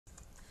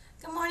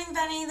Good morning,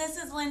 Vennie. This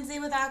is Lindsay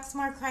with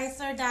Oxmoor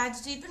Chrysler,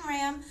 Dodge, Jeep, and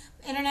Ram.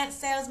 Internet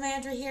sales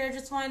manager here.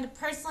 Just wanted to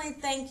personally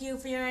thank you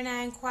for your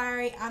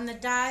inquiry on the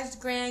Dodge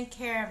Grand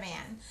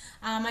Caravan.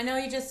 I know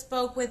you just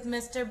spoke with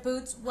Mr.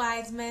 Boots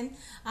Wiseman,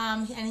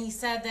 and he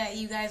said that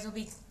you guys will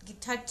be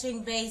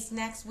touching base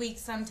next week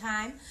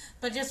sometime.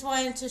 But just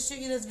wanted to shoot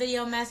you this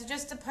video message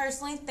just to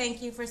personally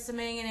thank you for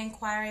submitting an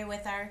inquiry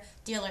with our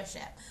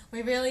dealership.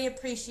 We really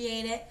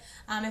appreciate it.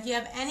 If you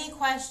have any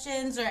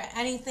questions or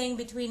anything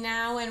between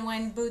now and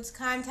when Boots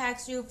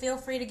contacts you, feel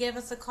free to give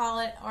us a call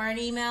or an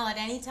email at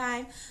any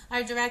time.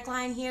 Our direct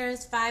line here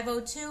is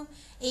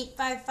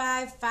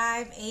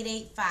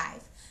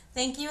 502-855-5885.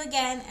 Thank you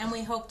again, and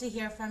we hope to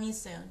hear from you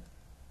soon.